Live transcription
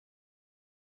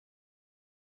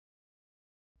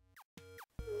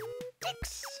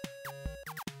Thanks!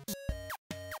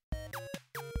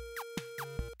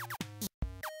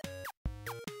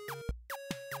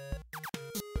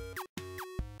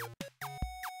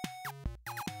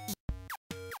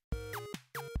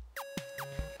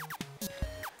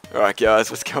 Alright guys,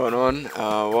 what's going on?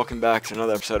 Welcome back to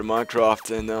another episode of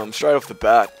Minecraft, and straight off the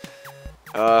bat,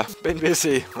 been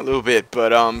busy a little bit, but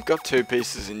got two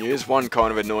pieces of news. One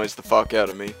kind of annoys the fuck out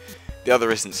of me, the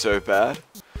other isn't so bad.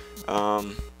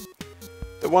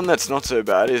 The one that's not so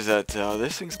bad is that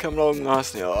this thing's coming along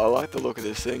nicely. I like the look of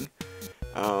this thing.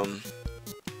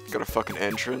 Got a fucking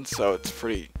entrance, so it's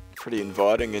pretty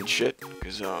inviting and shit,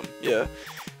 because yeah.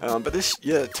 But this,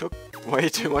 yeah, it took way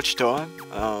too much time.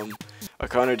 I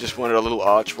kind of just wanted a little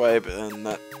archway, but then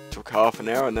that took half an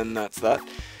hour, and then that's that.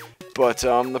 But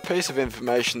the piece of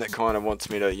information that kind of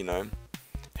wants me to, you know,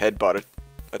 headbutt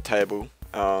a table,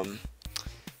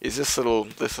 is this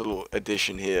little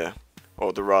addition here,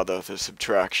 or rather the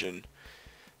subtraction.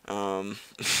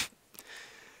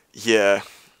 Yeah.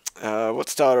 What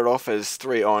started off as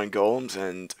 3 iron golems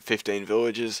and 15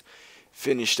 villagers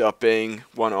finished up being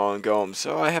 1 iron golem.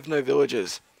 So I have no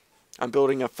villagers. I'm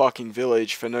building a fucking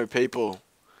village for no people.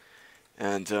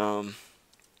 And,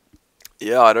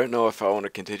 yeah, I don't know if I want to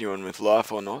continue on with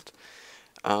life or not.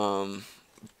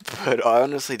 But I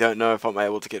honestly don't know if I'm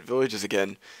able to get villagers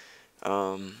again.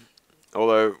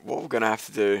 Although, what we're going to have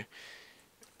to do,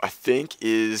 I think,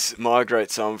 is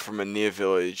migrate some from a near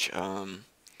village.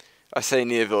 I say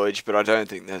near village, but I don't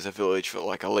think there's a village for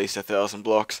like at least 1,000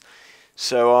 blocks.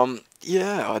 So,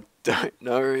 yeah, I don't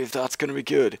know if that's going to be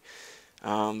good.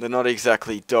 They're not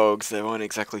exactly dogs, they won't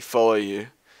exactly follow you.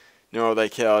 Nor are they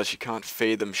cows, you can't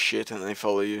feed them shit and they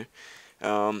follow you.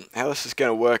 How this is going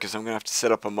to work is I'm going to have to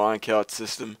set up a minecart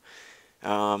system.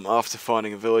 After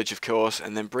finding a village, of course,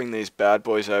 and then bring these bad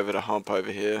boys over to hump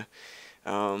over here.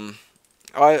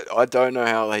 I don't know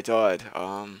how they died.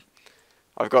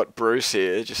 I've got Bruce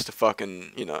here just to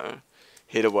fucking, you know,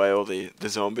 hit away all the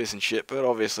zombies and shit, but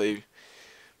obviously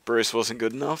Bruce wasn't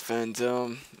good enough, and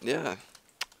yeah,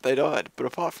 they died. But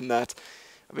apart from that,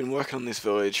 I've been working on this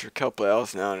village for a couple of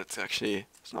hours now, and it's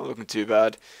not looking too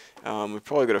bad. We've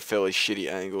probably got a fairly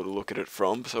shitty angle to look at it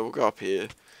from, so we'll go up here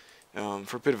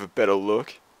for a bit of a better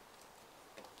look.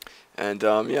 And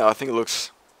yeah, I think it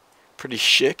looks pretty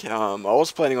chic. I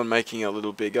was planning on making it a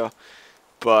little bigger,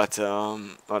 but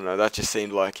I don't know, that just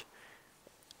seemed like,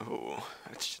 oh,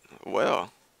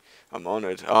 well, I'm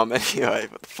honoured. Anyway,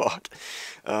 what the fuck?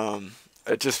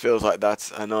 It just feels like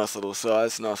that's a nice little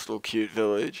size, nice little cute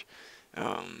village,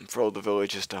 for all the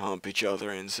villagers to hump each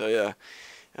other in. So yeah,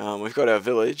 we've got our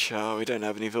village. We don't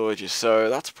have any villages, so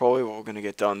that's probably what we're going to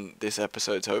get done this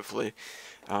episode, hopefully.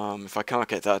 If I can't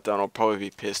get that done, I'll probably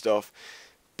be pissed off.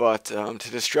 But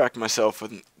to distract myself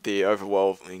with the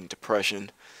overwhelming depression,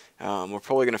 we're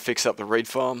probably going to fix up the reed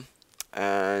farm,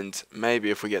 and maybe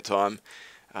if we get time,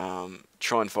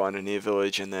 try and find a near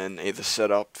village and then either set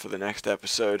up for the next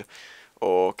episode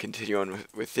or continue on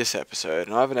with this episode.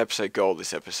 And I have an episode goal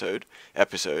this episode,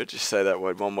 just say that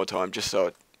word one more time, just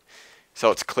so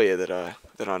it's clear that I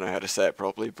know how to say it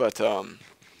properly. But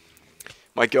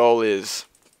my goal is,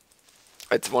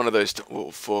 it's one of those, well,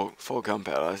 four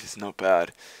gunpowder, it's not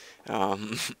bad. I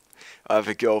have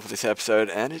a goal for this episode,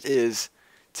 and it is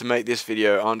to make this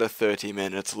video under 30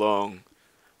 minutes long.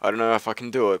 I don't know if I can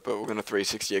do it, but we're going to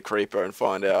 360 a creeper and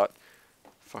find out.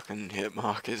 Fucking hit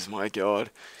markers, my god.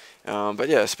 But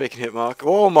yeah, speaking hit mark,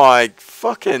 oh my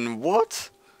fucking, what?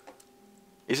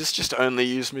 Is this just only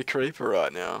use me creeper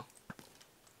right now?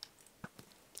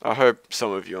 I hope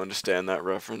some of you understand that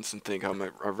reference and think I'm a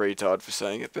retard for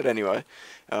saying it, but anyway,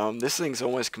 this thing's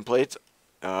almost complete.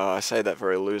 I say that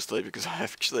very loosely because I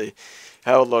actually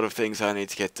have a lot of things I need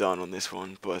to get done on this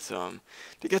one, but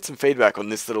to get some feedback on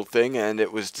this little thing, and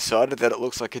it was decided that it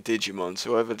looks like a Digimon,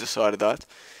 so whoever decided that,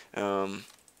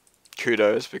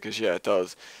 kudos, because yeah, it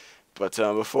does. But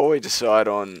before we decide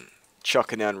on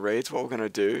chucking down reeds, what we're going to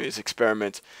do is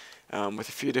experiment with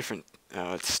a few different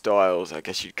styles, I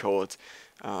guess you'd call it.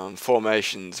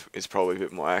 Formations is probably a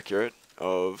bit more accurate,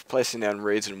 of placing down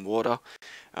reeds in water,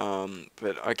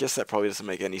 but I guess that probably doesn't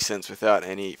make any sense without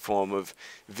any form of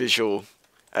visual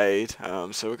aid,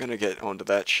 so we're going to get onto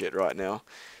that shit right now.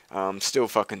 Still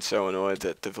fucking so annoyed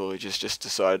that the villagers just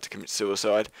decided to commit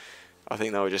suicide. I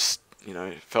think they were just, you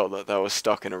know, felt that they were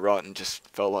stuck in a rut and just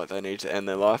felt like they needed to end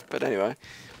their life, but anyway.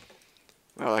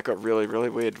 Well, that got really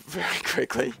weird very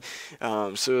quickly.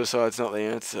 Suicide's not the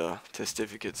answer.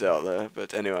 Testificates out there,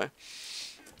 but anyway.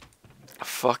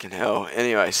 Fucking hell.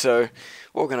 Anyway, so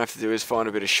what we're gonna have to do is find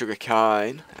a bit of sugar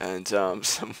cane and some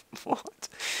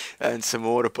and some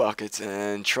water buckets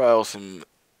and trial some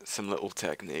little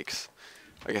techniques.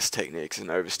 I guess technique's an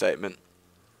overstatement.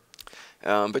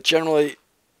 But generally,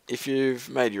 if you've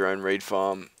made your own reed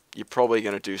farm, you're probably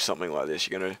going to do something like this.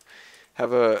 You're going to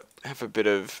have a bit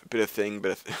of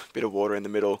water in the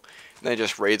middle, and then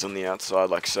just reeds on the outside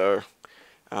like so.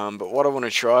 But what I want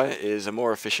to try is a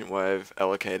more efficient way of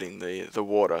allocating the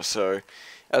water. So,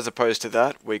 as opposed to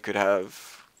that, we could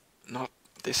have not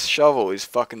this shovel is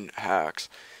fucking hacks.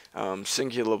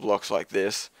 Singular blocks like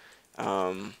this,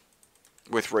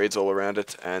 with reeds all around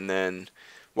it, and then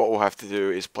what we'll have to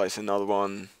do is place another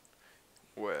one.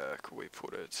 Where could we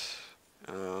put it?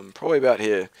 Probably about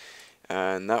here,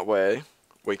 and that way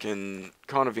we can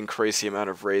kind of increase the amount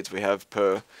of reeds we have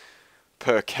per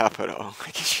capita,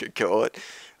 I guess you'd call it.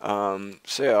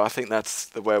 So yeah, I think that's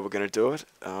the way we're going to do it.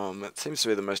 It seems to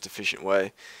be the most efficient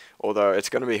way, although it's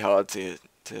going to be hard to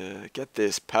get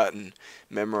this pattern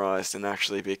memorized and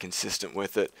actually be consistent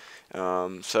with it.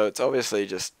 So it's obviously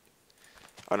just,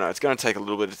 I don't know, it's going to take a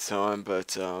little bit of time,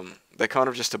 but they're kind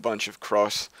of just a bunch of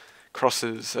crosses,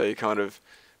 so you kind of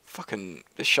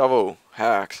this shovel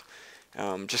hacks.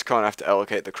 Just kind of have to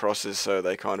allocate the crosses so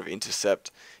they kind of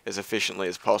intercept as efficiently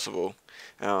as possible.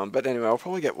 But anyway, I'll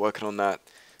probably get working on that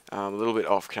a little bit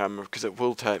off camera because it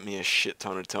will take me a shit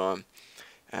ton of time.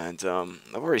 And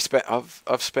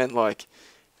I've spent like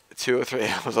 2 or 3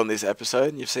 hours on this episode,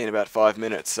 and you've seen about 5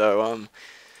 minutes. So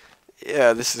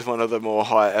yeah, this is one of the more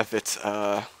high effort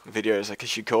videos I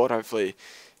guess you call it. Hopefully,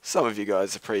 some of you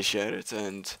guys appreciate it,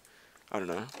 and I don't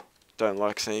know, don't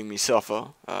like seeing me suffer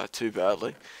too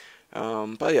badly.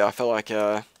 But yeah, I felt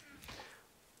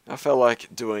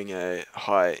like doing a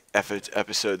high effort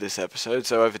episode this episode,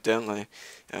 so evidently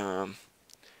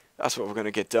that's what we're going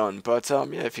to get done. But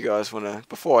yeah, if you guys want to,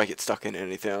 before I get stuck in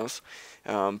anything else,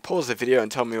 pause the video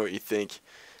and tell me what you think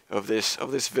of this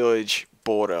village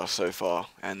border so far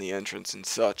and the entrance and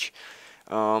such.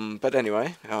 But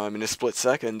anyway, in a split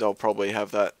second I'll probably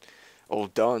have that all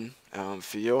done.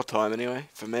 For your time anyway.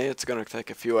 For me it's going to take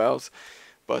a few hours.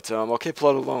 But I'll keep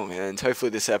plodding along, and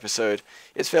hopefully this episode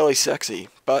is fairly sexy.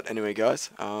 But anyway, guys,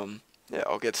 yeah,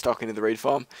 I'll get stuck into the reed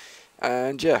farm,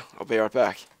 and yeah, I'll be right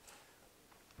back.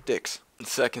 Dicks.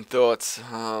 Second thoughts,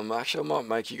 actually I might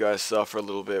make you guys suffer a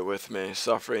little bit with me.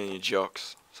 Suffering your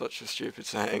jocks. Such a stupid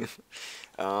saying.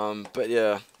 But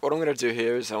yeah, what I'm going to do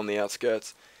here is on the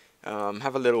outskirts,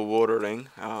 have a little watering.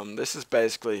 This is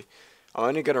basically, I'm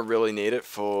only going to really need it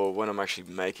for when I'm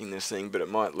actually making this thing, but it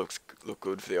might look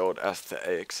good for the old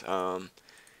aesthetics.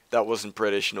 That wasn't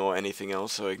British nor anything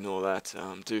else, so ignore that.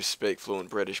 Do speak fluent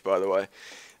British, by the way.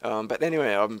 But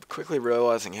anyway, I'm quickly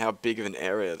realizing how big of an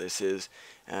area this is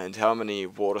and how many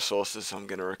water sources I'm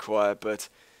going to require, but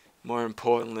more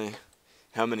importantly,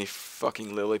 how many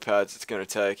fucking lily pads it's going to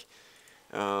take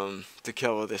to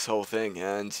cover this whole thing.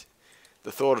 And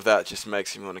the thought of that just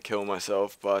makes me want to kill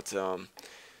myself, but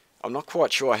I'm not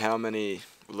quite sure how many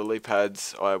lily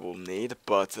pads I will need,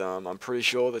 but I'm pretty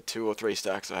sure the 2 or 3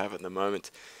 stacks I have at the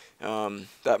moment,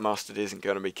 that mustard isn't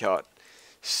going to be cut.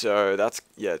 So that's,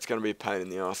 yeah, it's going to be a pain in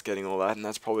the ass getting all that, and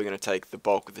that's probably going to take the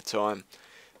bulk of the time.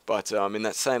 But in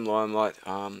that same limelight,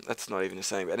 that's not even the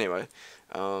same, but anyway,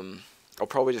 I'll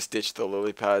probably just ditch the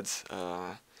lily pads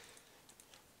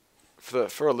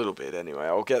for a little bit anyway.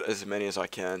 I'll get as many as I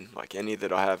can, like any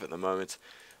that I have at the moment.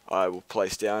 I will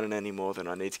place down, and any more than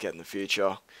I need to get in the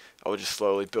future, I'll just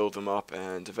slowly build them up,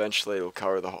 and eventually it'll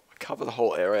cover the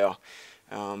whole area.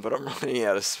 But I'm running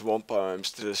out of swamp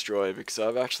biomes to destroy because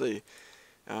I've actually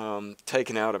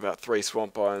taken out about 3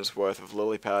 swamp biomes worth of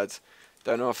lily pads.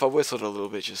 Don't know if I whistled a little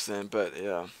bit just then, but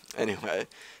yeah. Anyway,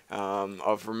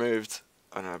 I've removed,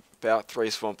 I don't know, about 3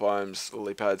 swamp biomes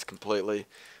lily pads completely.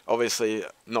 Obviously,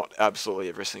 not absolutely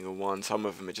every single one. Some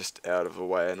of them are just out of the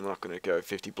way, and I'm not going to go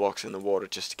 50 blocks in the water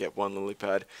just to get 1 lily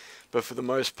pad. But for the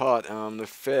most part, they're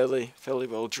fairly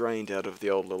well drained out of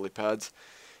the old lily pads.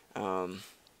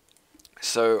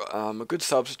 So a good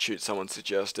substitute someone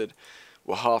suggested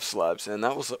were half slabs, and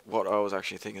that was what I was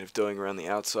actually thinking of doing around the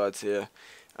outsides here.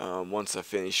 Once I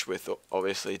finish with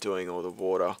obviously doing all the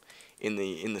water in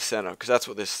the center, because that's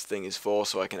what this thing is for,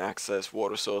 so I can access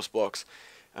water source blocks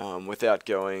without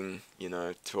going, you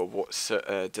know, to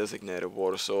a designated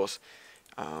water source,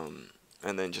 and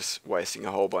then just wasting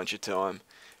a whole bunch of time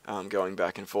going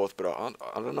back and forth. But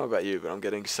I don't know about you, but I'm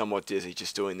getting somewhat dizzy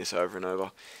just doing this over and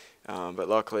over. But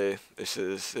luckily, this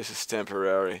is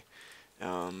temporary.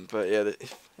 But yeah,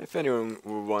 if anyone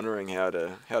were wondering how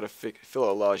to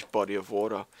fill a large body of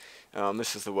water,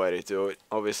 this is the way to do it.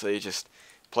 Obviously, just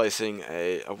placing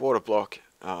a water block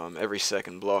every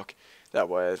second block. That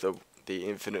way, the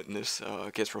infiniteness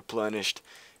gets replenished,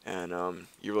 and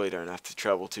you really don't have to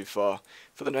travel too far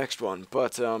for the next one.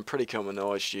 But pretty common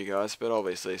knowledge to you guys, but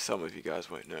obviously some of you guys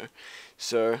won't know.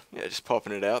 So yeah, just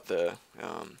popping it out there.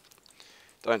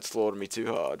 Don't slaughter me too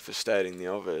hard for stating the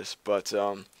obvious, but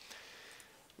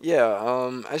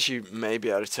yeah, as you may be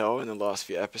able to tell in the last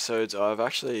few episodes, I've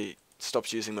actually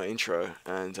stopped using my intro,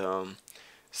 and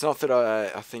it's not that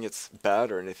I think it's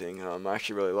bad or anything. I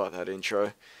actually really like that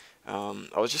intro. I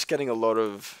was just getting a lot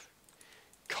of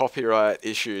copyright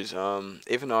issues.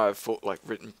 Even though I've like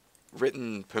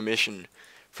written permission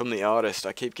from the artist,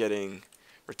 I keep getting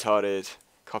retarded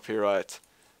copyrightness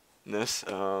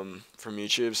from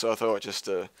YouTube. So I thought just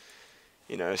to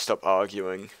stop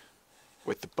arguing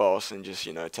with the boss and just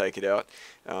take it out.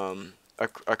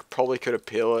 I probably could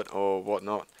appeal it or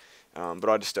whatnot, but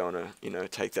I just don't want to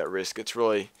take that risk. It's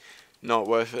really not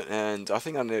worth it, and I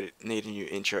think I need a new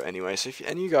intro anyway. So if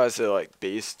any of you guys are like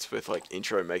beasts with like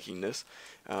intro making this,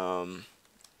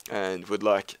 and would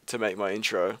like to make my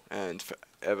intro and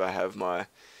ever have my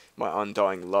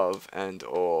undying love and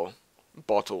or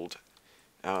bottled,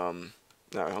 no,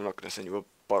 I'm not gonna send you a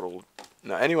bottled.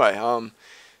 No, anyway,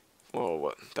 well,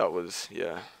 what that was,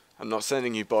 yeah. I'm not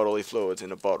sending you bodily fluids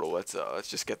in a bottle. Let's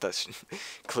just get that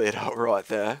cleared up right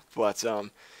there. But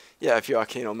yeah, if you are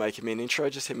keen on making me an intro,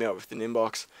 just hit me up with an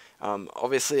inbox.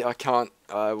 Obviously, I can't.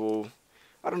 I will.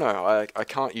 I don't know. I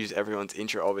can't use everyone's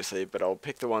intro, obviously, but I'll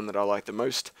pick the one that I like the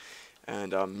most.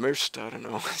 And most, I don't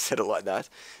know. I said it like that.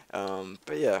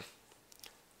 But yeah,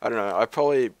 I don't know. I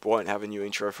probably won't have a new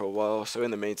intro for a while. So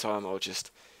in the meantime, I'll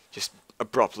just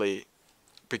abruptly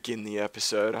begin the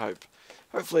episode.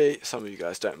 Hopefully some of you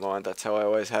guys don't mind. That's how I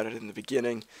always had it in the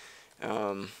beginning.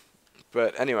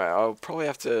 But anyway, I'll probably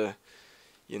have to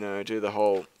do the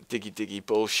whole diggy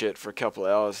bullshit for a couple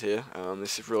hours here.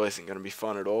 This really isn't going to be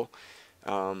fun at all.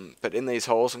 But in these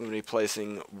holes, I'm going to be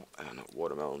placing not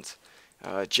watermelons,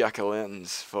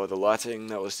 jack-o'-lanterns for the lighting.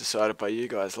 That was decided by you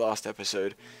guys last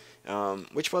episode.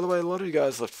 Which, by the way, a lot of you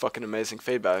guys left fucking amazing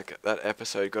feedback. That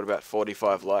episode got about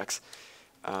 45 likes,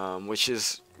 which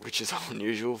is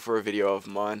unusual for a video of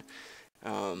mine.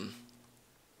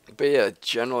 But yeah,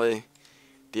 generally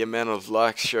the amount of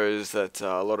likes shows that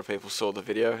a lot of people saw the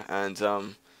video, and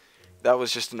that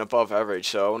was just an above average.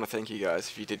 So I want to thank you guys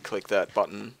if you did click that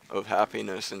button of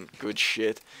happiness and good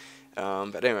shit.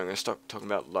 But anyway, I'm gonna stop talking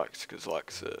about likes because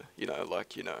likes are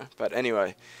But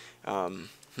anyway,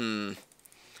 the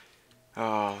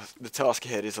task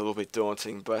ahead is a little bit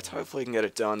daunting, but hopefully I can get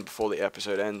it done before the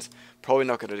episode ends. Probably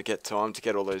not going to get time to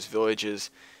get all those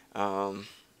villages,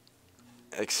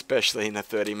 especially in a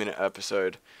 30-minute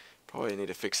episode. Probably need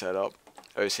to fix that up.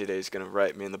 OCD is going to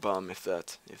rape me in the bum if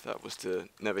that was to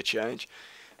never change.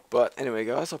 But anyway,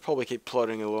 guys, I'll probably keep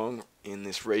plodding along in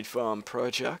this reed farm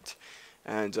project,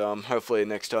 and hopefully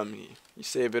next time you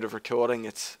see a bit of recording,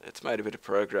 it's made a bit of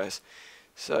progress.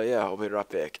 So yeah, I'll be right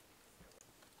back.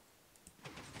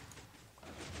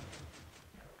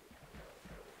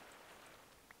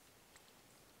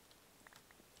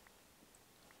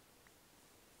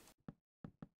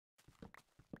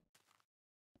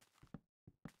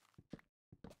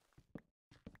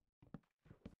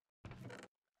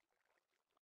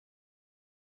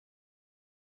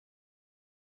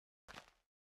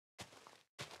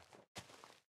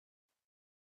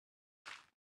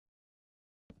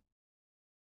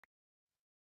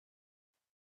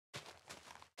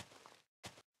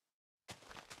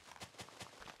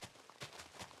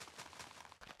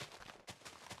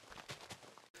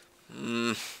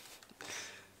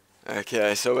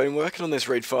 Okay, so I've been working on this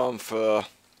reed farm for,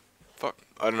 I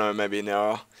don't know, maybe an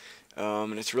hour,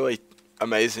 and it's really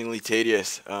amazingly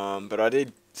tedious, but I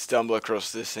did stumble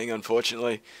across this thing,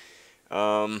 unfortunately.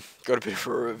 Got a bit of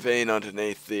a ravine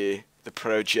underneath the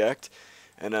project,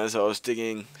 and as I was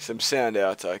digging some sand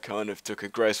out, I kind of took a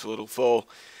graceful little fall,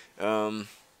 and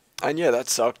yeah, that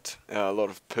sucked. A lot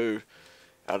of poo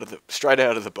straight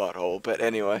out of the butthole, but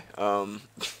anyway,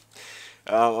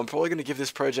 I'm probably going to give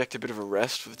this project a bit of a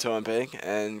rest for the time being,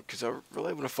 and because I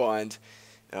really want to find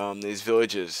these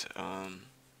villages,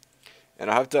 and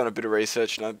I have done a bit of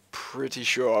research, and I'm pretty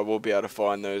sure I will be able to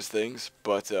find those things,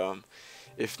 but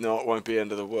if not, it won't be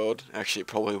end of the world. Actually, it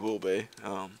probably will be,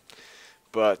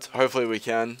 but hopefully we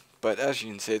can. But as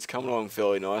you can see, it's coming along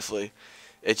fairly nicely.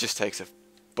 It just takes a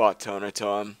butt ton of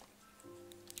time,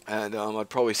 and I'd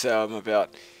probably say I'm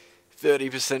about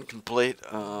 30% complete.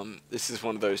 This is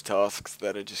one of those tasks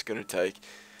that are just going to take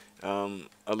a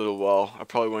little while. I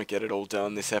probably won't get it all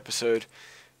done this episode,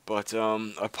 but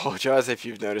I apologize if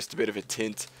you've noticed a bit of a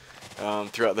tint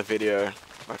throughout the video.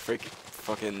 My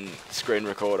fucking screen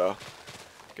recorder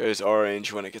goes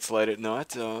orange when it gets late at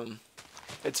night.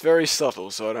 It's very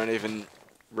subtle, so I don't even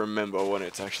remember when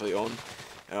it's actually on,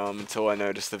 until I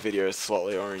notice the video is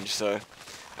slightly orange. So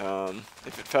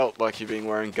if it felt like you've been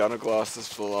wearing gunner glasses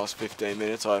for the last 15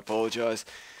 minutes, I apologize.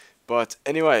 But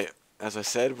anyway, as I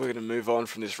said, we're going to move on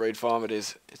from this reed farm.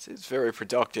 It's very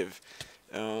productive.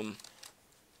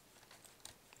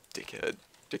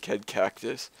 Dickhead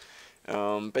cactus.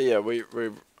 But yeah,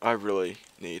 I really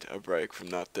need a break from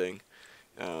that thing.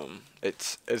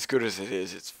 It's as good as it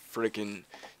is. It's freaking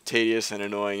tedious and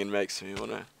annoying and makes me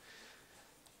wanna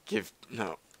give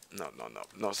not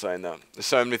saying that. There's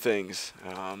so many things.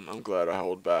 I'm glad I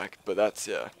hold back, but that's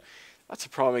a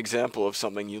prime example of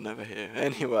something you'll never hear.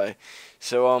 Anyway,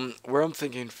 so where I'm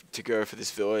thinking to go for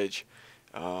this village,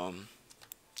 I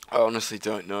honestly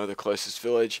don't know the closest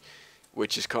village,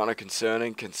 which is kind of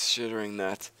concerning considering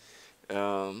that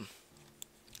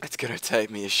it's gonna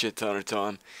take me a shit ton of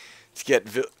time to get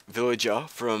villager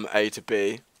from A to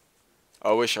B.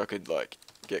 I wish I could like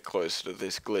get closer to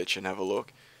this glitch and have a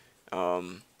look.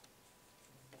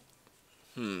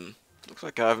 Looks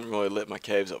like I haven't really lit my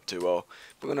caves up too well.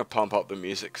 We're gonna pump up the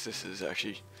music 'cause this is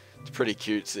actually pretty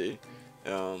cutesy.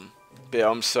 But yeah,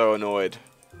 I'm so annoyed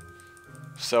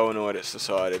at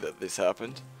society that this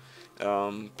happened.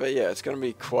 But yeah, it's gonna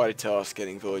be quite a task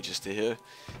getting villagers to here,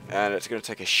 and it's gonna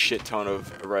take a shit ton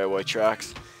of railway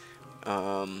tracks,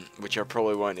 which I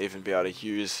probably won't even be able to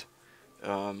use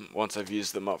once I've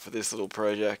used them up for this little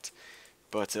project.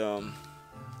 But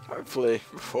hopefully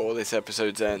before this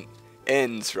episode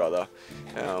ends,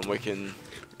 we can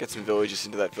get some villagers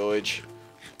into that village.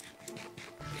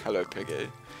 Hello,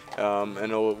 Piggy.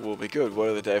 And all will be good. Word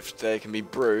of the day for today can be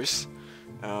Bruce.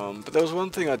 But there was one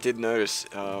thing I did notice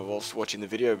whilst watching the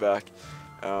video back.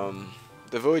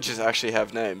 The villagers actually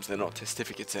have names. They're not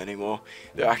testificates anymore.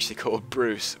 They're actually called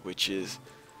Bruce, which is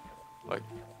like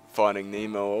Finding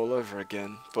Nemo all over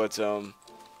again. But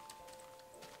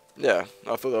yeah,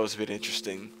 I thought that was a bit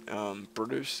interesting.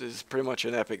 Bruce is pretty much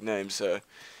an epic name, so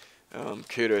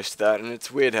kudos to that. And it's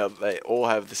weird how they all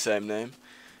have the same name.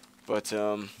 But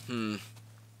I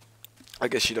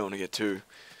guess you don't want to get too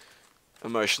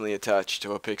emotionally attached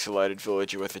to a pixelated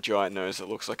villager with a giant nose that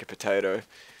looks like a potato.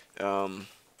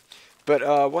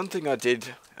 But one thing I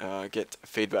did get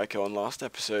feedback on last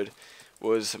episode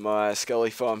was my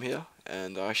Skelly farm here,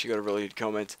 and I actually got a really good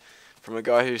comment from a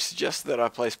guy who suggested that I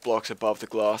place blocks above the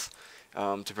glass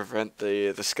to prevent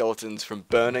the skeletons from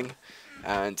burning,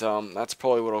 and that's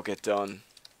probably what I'll get done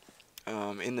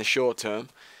in the short term,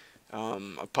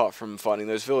 apart from finding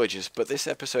those villagers. But this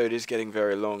episode is getting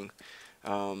very long,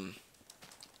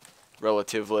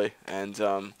 relatively, and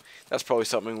that's probably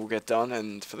something we'll get done.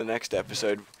 And for the next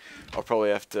episode, I'll probably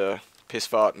have to piss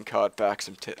fart and cart back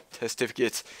some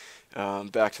testificates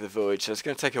back to the village, so it's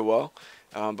going to take a while.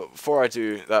 But before I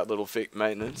do that little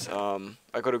maintenance,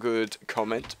 I got a good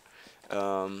comment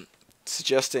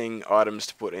suggesting items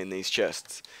to put in these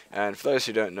chests. And for those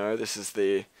who don't know, this is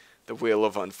the Wheel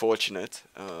of Unfortunate.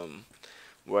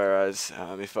 Whereas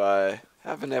if I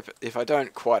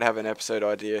don't quite have an episode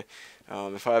idea,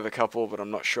 if I have a couple but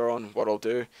I'm not sure on, what I'll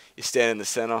do is stand in the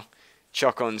center,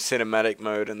 chuck on cinematic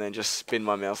mode, and then just spin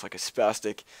my mouse like a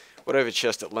spastic. Whatever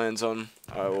chest it lands on,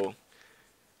 I will.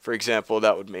 For example,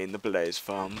 that would mean the Blaze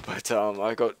farm. But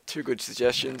I got two good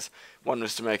suggestions. One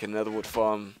was to make a Netherwood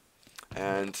farm,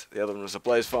 and the other one was a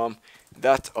Blaze farm.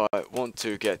 That I want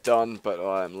to get done, but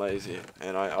I am lazy,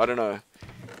 and I don't know.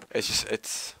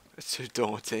 It's too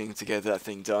daunting to get that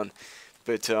thing done.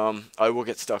 But I will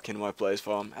get stuck in my Blaze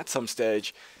farm at some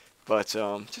stage, but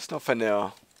just not for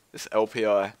now. This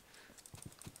LPI,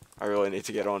 I really need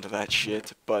to get onto that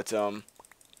shit. But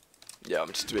yeah,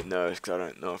 I'm just a bit nervous because I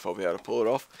don't know if I'll be able to pull it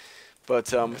off.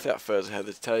 But without further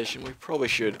hesitation, we probably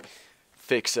should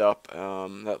fix up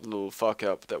that little fuck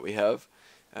up that we have.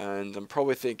 And I'm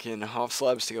probably thinking half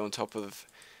slabs to go on top of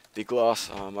the glass.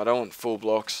 I don't want full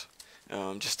blocks,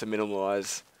 just to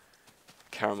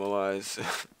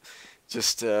caramelize,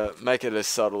 just make it as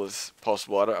subtle as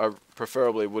possible. I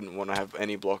preferably wouldn't want to have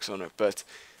any blocks on it, but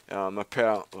not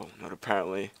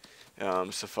apparently.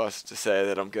 Suffice to say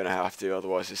that I'm going to have to,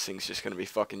 otherwise this thing's just going to be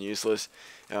fucking useless.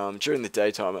 During the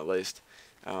daytime at least.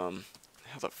 How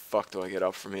the fuck do I get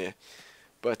up from here?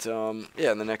 But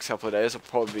yeah, in the next couple of days I'll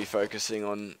probably be focusing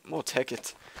on more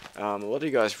Tekkit. A lot of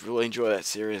you guys really enjoy that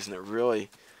series, and it really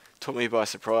took me by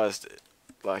surprise.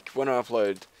 Like, when I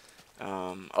upload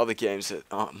other games that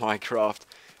aren't Minecraft,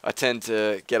 I tend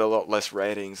to get a lot less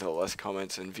ratings, a lot less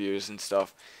comments and views and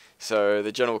stuff. So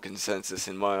the general consensus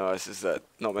in my eyes is that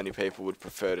not many people would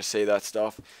prefer to see that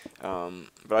stuff.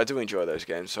 But I do enjoy those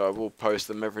games, so I will post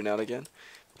them every now and again.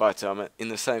 But in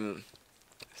the same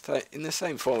in the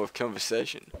same form of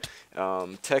conversation.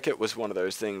 Tekkit was one of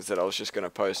those things that I was just going to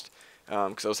post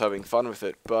because I was having fun with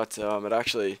it, but it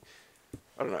actually,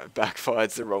 I don't know,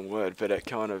 backfired's the wrong word, but it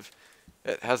kind of,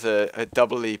 it has a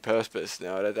doubly purpose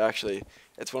now.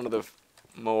 It's one of the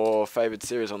more favoured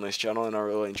series on this channel, and I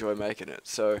really enjoy making it.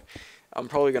 So I'm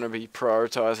probably going to be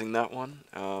prioritising that one,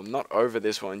 not over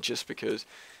this one, just because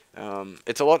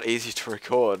it's a lot easier to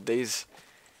record. These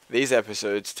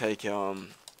episodes take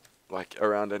like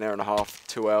around an hour and a half,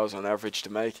 2 hours on average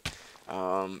to make.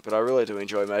 But I really do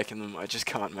enjoy making them. I just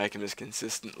can't make them as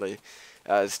consistently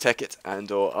as Tekkit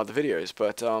and or other videos.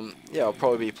 But yeah, I'll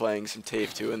probably be playing some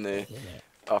TF2 in the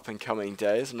up and coming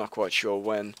days. I'm not quite sure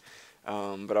when.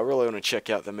 But I really want to check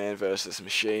out the Man vs.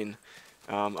 Machine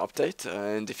update.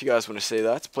 And if you guys want to see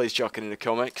that, please chuck it in a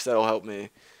comment, because that'll help me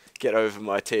get over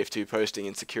my TF2 posting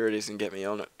insecurities and get me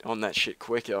on that shit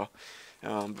quicker.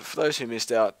 But for those who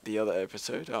missed out the other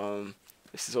episode,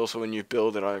 this is also a new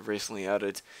build that I've recently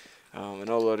added. I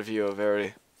know a lot of you are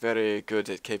very, very good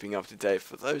at keeping up to date.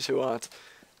 For those who aren't,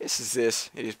 this is this.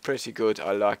 It is pretty good.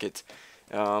 I like it.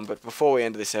 But before we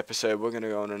end this episode, we're going to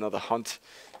go on another hunt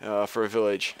for a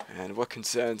village. And what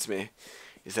concerns me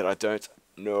is that I don't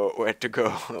know where to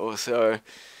go. So,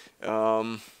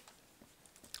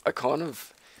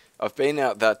 I've been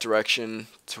out that direction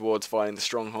towards finding the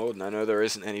stronghold, and I know there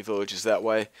isn't any villages that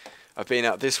way. I've been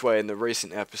out this way in the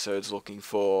recent episodes looking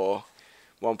for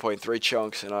 1.3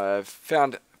 chunks, and I've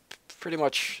found pretty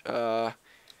much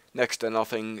next to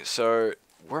nothing. So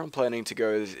where I'm planning to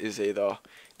go is either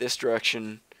this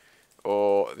direction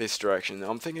or this direction.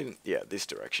 I'm thinking, yeah, this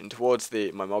direction, towards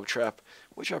my mob trap,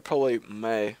 which I probably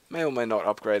may or may not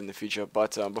upgrade in the future.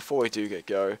 But before we do get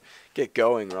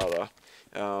going rather,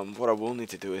 what I will need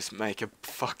to do is make a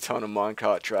fuck ton of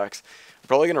minecart tracks. I'm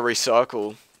probably going to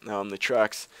recycle the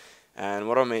tracks, and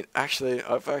what I mean,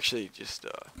 I've actually just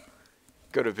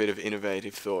got a bit of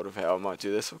innovative thought of how I might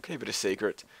do this. I'll keep it a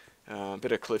secret, a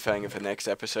bit of cliffhanger for next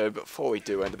episode. But before we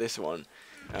do enter this one,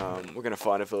 we're going to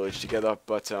find a village together.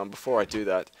 But before I do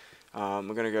that,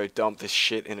 we're going to go dump this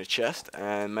shit in a chest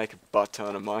and make a butt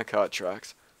ton of minecart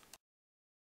tracks.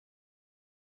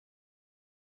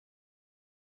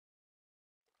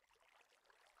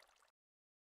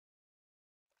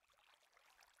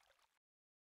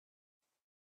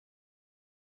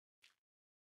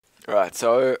 Alright,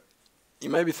 so you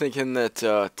may be thinking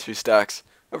that 2 stacks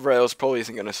of rails probably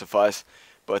isn't going to suffice,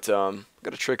 but I've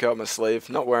got a trick up my sleeve.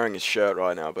 Not wearing a shirt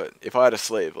right now, but if I had a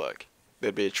sleeve, like,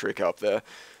 there'd be a trick up there.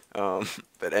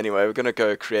 But anyway, we're going to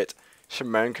go create some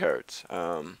minecarts.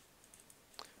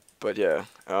 But yeah,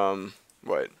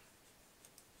 wait.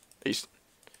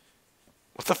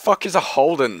 What the fuck is a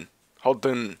Holden?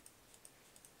 Holden.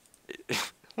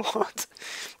 What?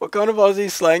 What kind of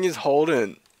Aussie slang is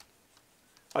Holden?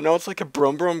 I know it's like a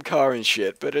brum brum car and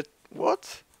shit, but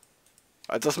what?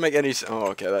 It doesn't make any sense. Oh,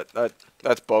 okay,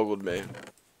 that's boggled me.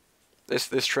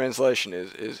 This translation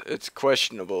it's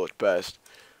questionable at best,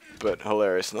 but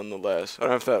hilarious nonetheless. I don't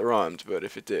know if that rhymed, but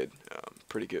if it did,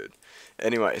 pretty good.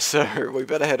 Anyway, so we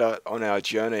better head out on our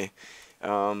journey.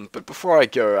 But before I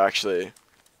go, actually,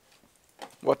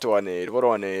 what do I need? What do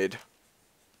I need?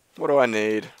 What do I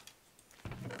need?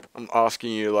 I'm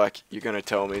asking you like you're gonna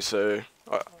tell me, so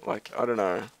I don't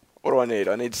know. What do I need?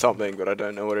 I need something, but I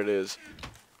don't know what it is.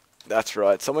 That's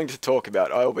right, something to talk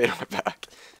about. I will be right back.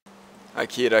 I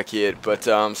kid. But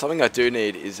something I do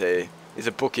need is a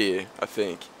book here, I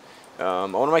think. I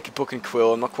want to make a book and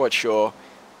quill. I'm not quite sure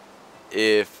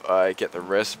if I get the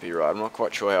recipe right. I'm not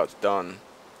quite sure how it's done.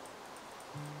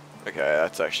 Okay,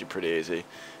 that's actually pretty easy.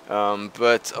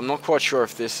 But I'm not quite sure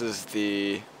if this is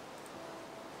the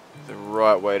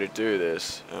right way to do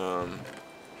this.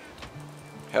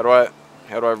 How do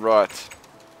I write?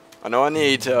 I know I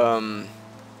need an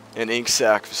ink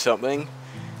sac for something.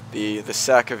 The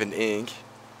sack of an ink.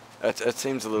 That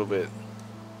seems a little bit,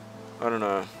 I don't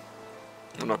know.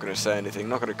 I'm not going to say anything.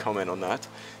 Not going to comment on that.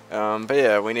 But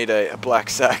yeah, we need a black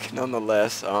sack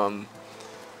nonetheless.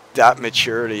 That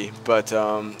maturity. But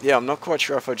yeah, I'm not quite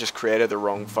sure if I just created the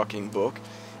wrong fucking book.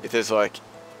 If there's like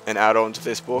an add-on to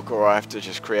this book, or I have to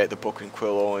just create the book and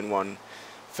quill all in one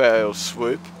fail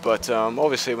swoop. But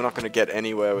obviously we're not going to get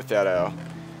anywhere without our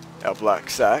black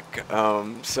sack.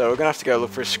 So we're going to have to go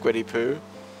look for a squiddy poo.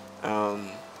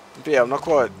 But yeah, I'm not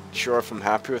quite sure if I'm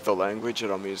happy with the language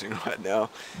that I'm using right now.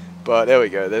 But there we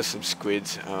go, there's some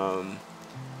squids.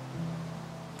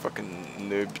 Fucking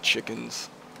noob chickens.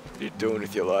 What are you doing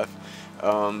with your life?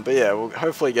 But yeah, we'll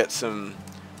hopefully get some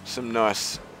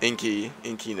nice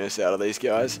inkiness out of these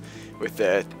guys with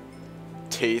their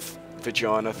teeth,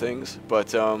 vagina things.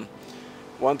 But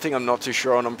one thing I'm not too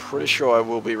sure on, I'm pretty sure I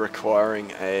will be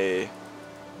requiring a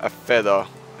feather,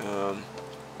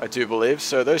 I do believe.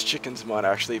 So those chickens might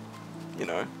actually, you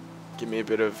know, give me a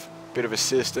bit of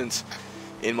assistance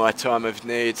in my time of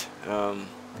need.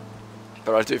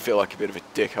 But I do feel like a bit of a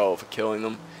dickhole for killing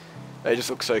them. They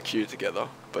just look so cute together.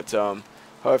 But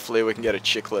hopefully we can get a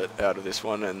chicklet out of this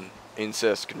one, and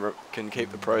incest can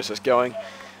keep the process going.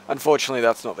 Unfortunately,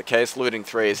 that's not the case. Looting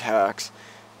 3 is hacks.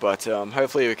 But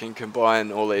hopefully we can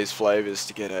combine all these flavors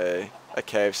to get a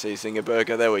KFC Zinger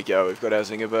Burger. There we go, we've got our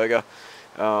Zinger Burger.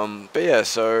 But yeah,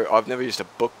 so I've never used a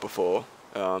book before.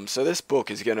 So this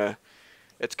book is going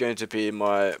to be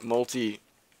my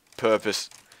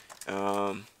multi-purpose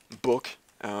book.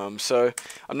 So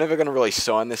I'm never going to really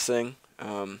sign this thing.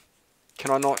 Can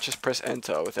I not just press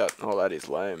enter without... Oh, that is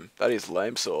lame. That is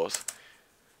lame sauce.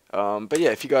 But yeah,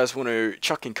 if you guys want to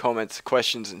chuck in comments,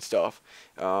 questions and stuff,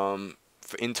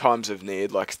 in times of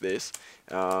need like this,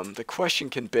 the question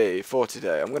can be, for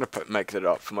today, I'm going to make that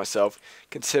up for myself,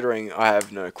 considering I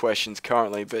have no questions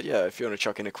currently. But yeah, if you want to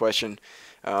chuck in a question,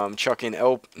 chuck in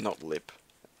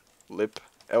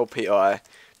LPI,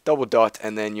 double dot,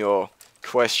 and then your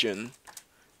question,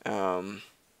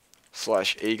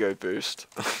 slash ego boost.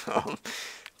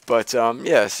 But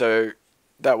yeah, so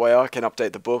that way I can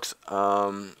update the books.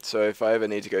 So if I ever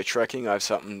need to go trekking, I have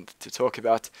something to talk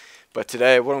about. But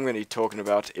today, what I'm going to be talking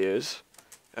about is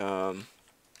my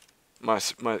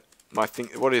thing.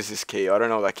 What is this key? I don't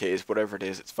know what that key is. Whatever it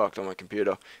is, it's fucked on my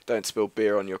computer. Don't spill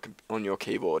beer on your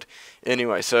keyboard.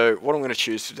 Anyway, so what I'm going to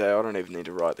choose today, I don't even need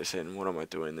to write this in. What am I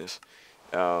doing this?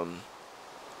 But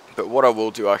what I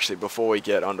will do actually before we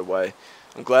get underway,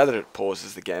 I'm glad that it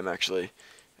pauses the game actually.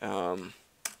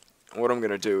 What I'm going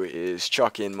to do is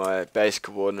chuck in my base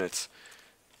coordinates.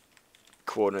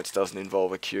 Coordinates doesn't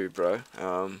involve a cube, bro.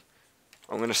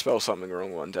 I'm going to spell something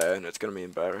wrong one day and it's going to be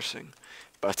embarrassing.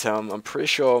 But I'm pretty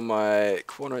sure my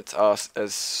coordinates are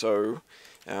as so.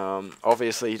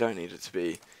 Obviously you don't need it to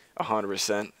be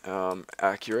 100%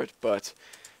 accurate, but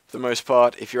for the most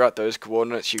part, if you're at those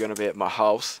coordinates, you're going to be at my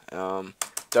house.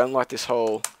 Don't like this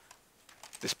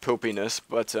poopiness,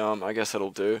 but I guess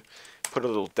it'll do. Put a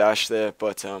little dash there,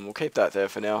 but we'll keep that there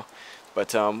for now.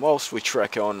 But whilst we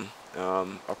trek on,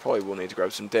 I probably will need to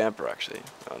grab some damper actually.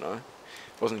 I don't know.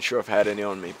 Wasn't sure if I had any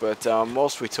on me, but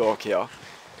whilst we talk here,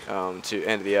 to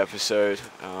end the episode,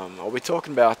 I'll be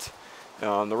talking about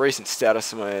the recent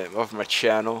status of my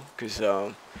channel, because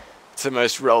it's the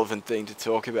most relevant thing to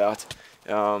talk about.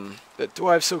 But do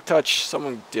I have Silk Touch?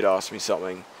 Someone did ask me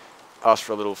something, asked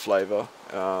for a little flavour.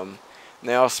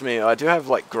 They asked me, I do have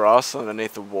like grass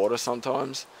underneath the water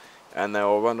sometimes, and they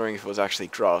were wondering if it was actually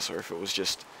grass or if it was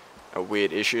just a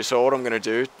weird issue. So what I'm going to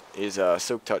do is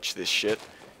Silk Touch this shit,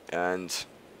 and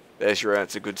there's your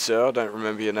answer, good sir. I don't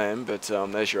remember your name, but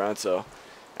there's your answer.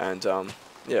 And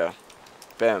yeah,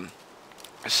 bam.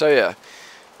 So yeah,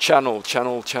 channel.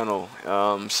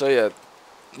 So yeah,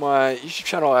 my YouTube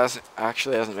channel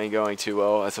actually hasn't been going too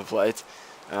well as of late,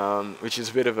 which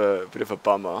is a bit of a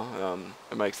bummer.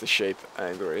 It makes the sheep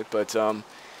angry, but I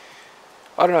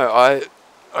don't know.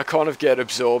 I kind of get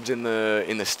absorbed in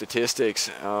the statistics,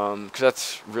 because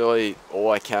that's really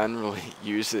all I can really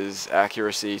use is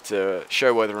accuracy to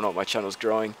show whether or not my channel's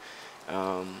growing.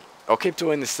 I'll keep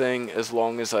doing this thing as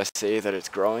long as I see that it's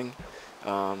growing.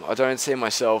 I don't see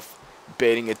myself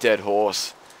beating a dead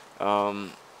horse,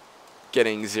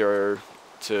 getting 0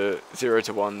 to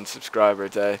 1 subscriber a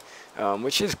day,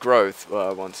 which is growth,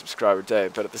 1 subscriber a day,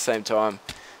 but at the same time,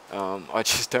 I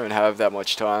just don't have that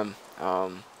much time.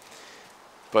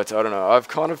 But I don't know, I've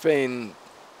kind of been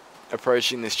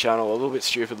approaching this channel a little bit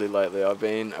stupidly lately. I've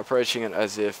been approaching it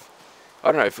as if,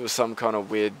 I don't know, if it was some kind of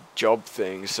weird job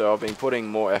thing. So I've been putting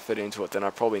more effort into it than I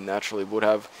probably naturally would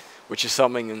have, which is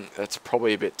something that's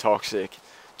probably a bit toxic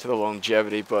to the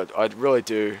longevity, but I really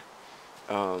do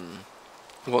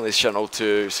want this channel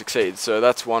to succeed. So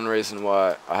that's one reason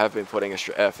why I have been putting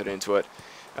extra effort into it,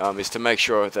 is to make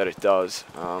sure that it does.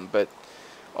 But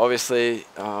obviously,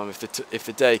 if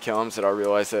the day comes that I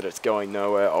realize that it's going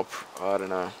nowhere, I don't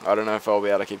know if I'll be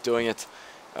able to keep doing it.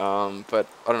 But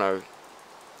I don't know.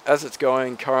 As it's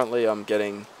going, currently I'm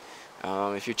getting,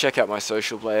 if you check out my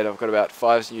Social Blade, I've got about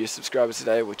 5 new subscribers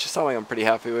today, which is something I'm pretty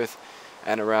happy with,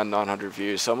 and around 900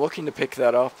 views. So I'm looking to pick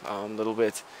that up a little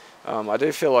bit. I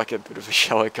do feel like a bit of a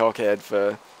shallow cockhead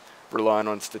for relying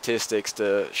on statistics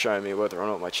to show me whether or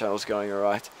not my channel's going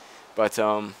alright. But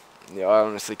yeah, I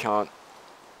honestly can't.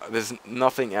 There's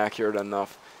nothing accurate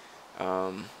enough.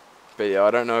 But yeah,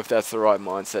 I don't know if that's the right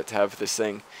mindset to have for this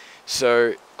thing.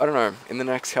 So I don't know, in the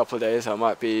next couple of days I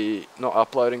might be not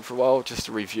uploading for a while, just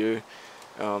to review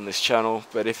this channel.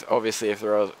 But obviously if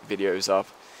there are videos up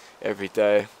every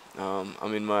day,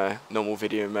 I'm in my normal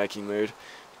video making mood.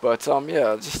 But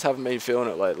yeah, I just haven't been feeling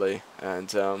it lately, and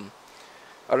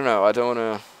I don't know, I don't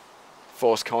want to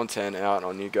force content out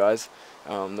on you guys.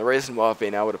 The reason why I've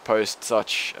been able to post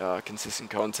such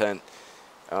consistent content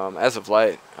as of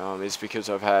late is because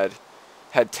I've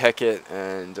had Tech-It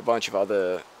and a bunch of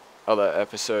other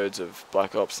episodes of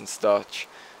Black Ops and such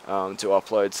to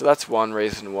upload. So that's one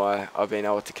reason why I've been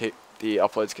able to keep the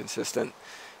uploads consistent.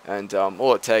 And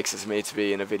all it takes is me to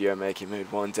be in a video making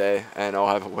mood one day, and I'll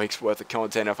have a week's worth of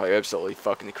content if I'm absolutely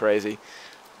fucking crazy.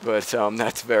 But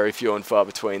that's very few and far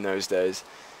between those days.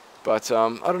 But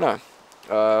I don't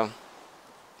know.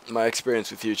 My experience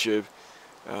with YouTube,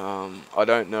 I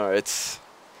don't know. It's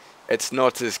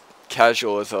not as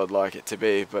casual as I'd like it to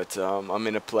be, but I'm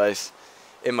in a place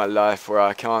in my life where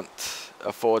I can't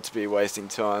afford to be wasting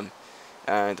time,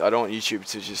 and I don't want YouTube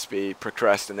to just be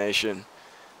procrastination.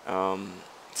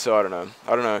 So I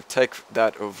don't know, take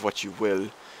that of what you will,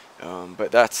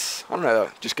 but that's, I don't know,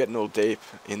 just getting all deep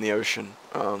in the ocean,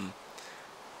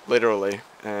 literally,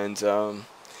 and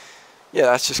yeah,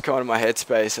 that's just kind of my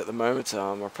headspace at the moment.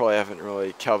 I probably haven't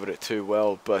really covered it too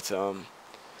well, but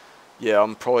yeah,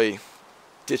 I'm probably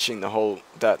ditching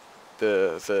the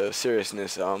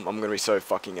seriousness. I'm gonna be so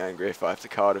fucking angry if I have to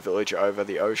cart a village over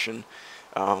the ocean,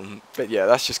 but yeah,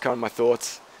 that's just kind of my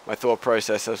thought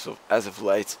process as of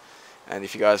late. And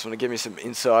if you guys want to give me some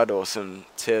insight or some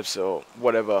tips or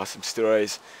whatever, some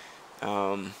stories,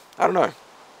 I don't know,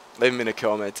 leave them in a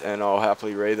comment and I'll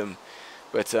happily read them.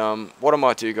 But what I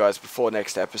might do, guys, before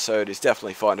next episode is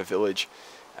definitely find a village,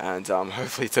 and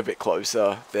hopefully it's a bit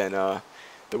closer than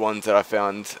the ones that I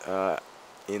found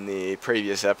in the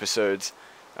previous episodes,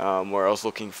 where I was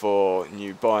looking for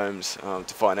new biomes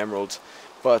to find emeralds.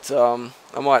 But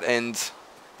I might end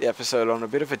the episode on a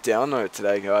bit of a down note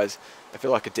today, guys. I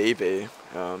feel like a DB,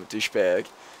 douchebag.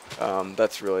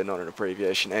 That's really not an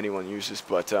abbreviation anyone uses,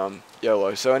 but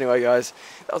YOLO. So anyway, guys,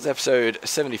 that was episode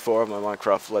 74 of my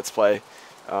Minecraft Let's Play.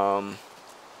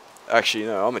 Actually,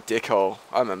 no, I'm a dickhole.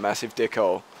 I'm a massive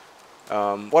dickhole.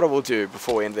 What I will do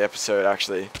before we end the episode,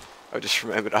 actually, I just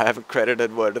remembered I haven't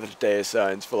credited Word of the Day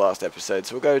Signs for last episode,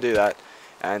 so we'll go do that.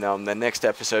 And the next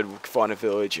episode, we'll find a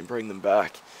village and bring them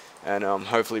back, and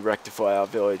hopefully rectify our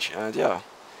village. And yeah,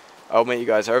 I'll meet you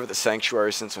guys over at the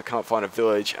sanctuary since I can't find a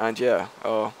village, and yeah,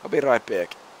 I'll be right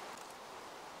back.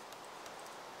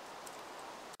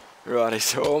 Righty,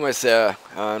 so almost there,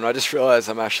 and I just realized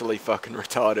I'm actually fucking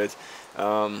retarded.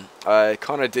 I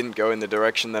kind of didn't go in the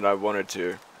direction that I wanted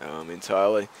to,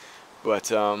 entirely,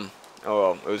 but oh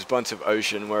well, it was a bunch of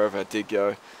ocean wherever I did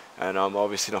go, and I'm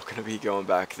obviously not going to be going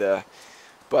back there.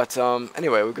 But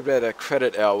anyway, we could better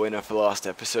credit our winner for last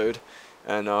episode.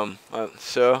 And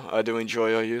sir, I do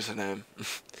enjoy your username.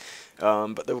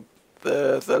 But the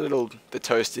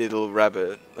toasty little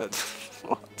rabbit,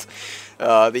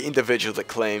 the individual that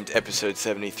claimed episode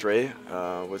 73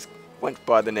 went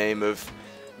by the name of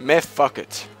Meh Fuck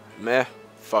It. Meh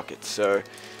Fuck It. So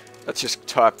let's just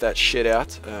type that shit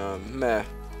out. Meh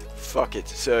Fuck It.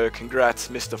 So congrats,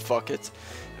 Mr. Fuck It.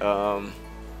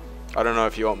 I don't know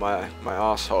if you want my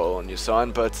asshole on your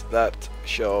sign, but that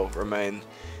shall remain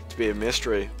to be a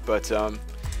mystery. But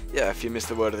yeah, if you missed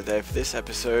the word of the day for this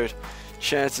episode,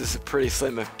 chances are pretty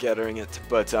slim of getting it,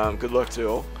 but good luck to you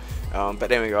all.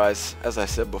 But anyway, guys, as I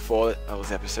said before, that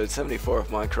was episode 74 of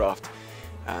Minecraft,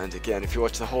 and again, if you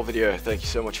watched the whole video, thank you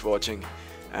so much for watching,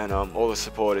 and all the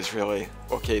support is really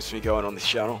what keeps me going on this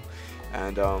channel,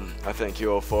 and I thank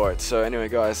you all for it. So anyway,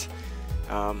 guys,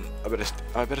 I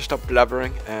better stop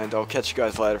blabbering, and I'll catch you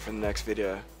guys later for the next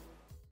video.